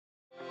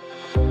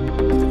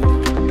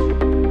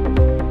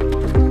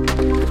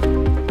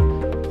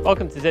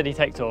Welcome to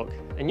Agtech Talk,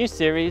 a new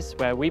series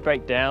where we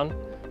break down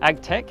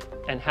Agtech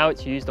and how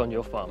it's used on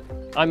your farm.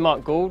 I'm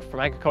Gould from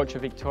Agriculture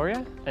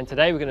Victoria, and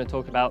today we're going to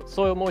talk about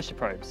soil moisture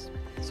probes.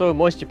 Soil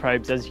moisture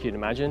probes, as you can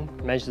imagine,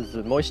 measures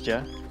the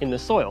moisture in the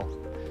soil.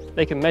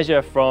 They can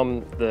measure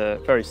from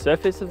the very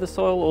surface of the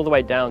soil all the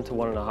way down to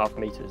 1.5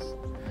 meters.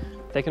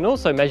 They can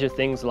also measure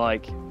things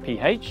like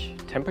pH,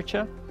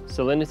 temperature,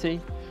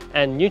 salinity,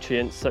 and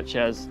nutrients such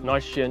as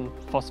nitrogen,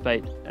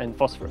 phosphate, and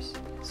phosphorus.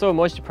 Soil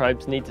moisture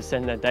probes need to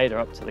send their data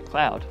up to the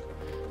cloud.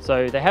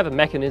 So they have a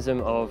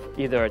mechanism of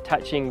either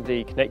attaching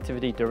the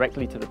connectivity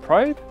directly to the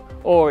probe,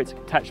 or it's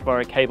attached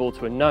via a cable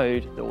to a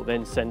node that will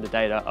then send the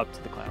data up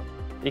to the cloud.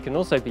 It can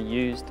also be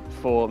used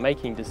for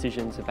making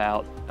decisions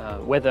about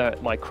whether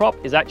my crop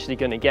is actually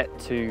going to get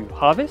to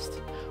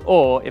harvest,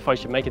 or if I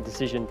should make a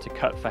decision to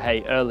cut for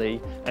hay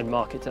early and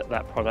market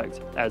that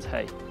product as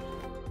hay.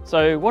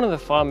 So one of the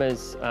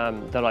farmers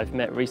that I've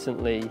met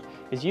recently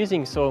is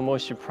using soil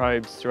moisture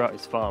probes throughout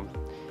his farm.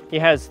 He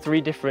has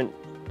 3 different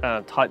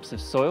types of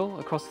soil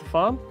across the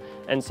farm,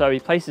 and so he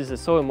places a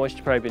soil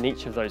moisture probe in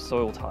each of those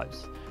soil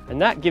types.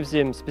 And that gives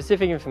him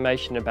specific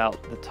information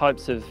about the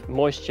types of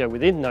moisture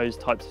within those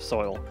types of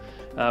soil,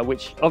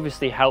 which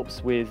obviously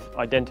helps with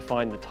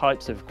identifying the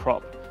types of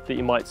crop that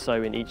you might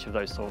sow in each of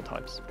those soil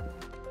types.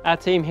 Our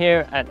team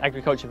here at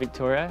Agriculture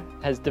Victoria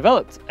has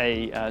developed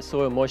a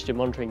soil moisture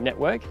monitoring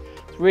network.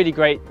 It's a really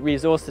great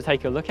resource to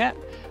take a look at.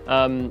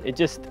 It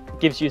just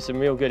gives you some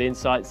real good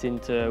insights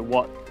into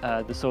what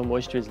the soil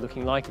moisture is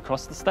looking like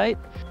across the state.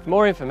 For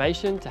more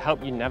information to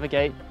help you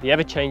navigate the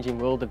ever-changing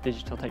world of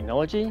digital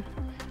technology,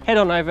 head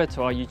on over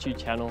to our YouTube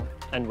channel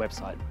and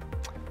website.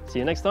 See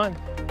you next time.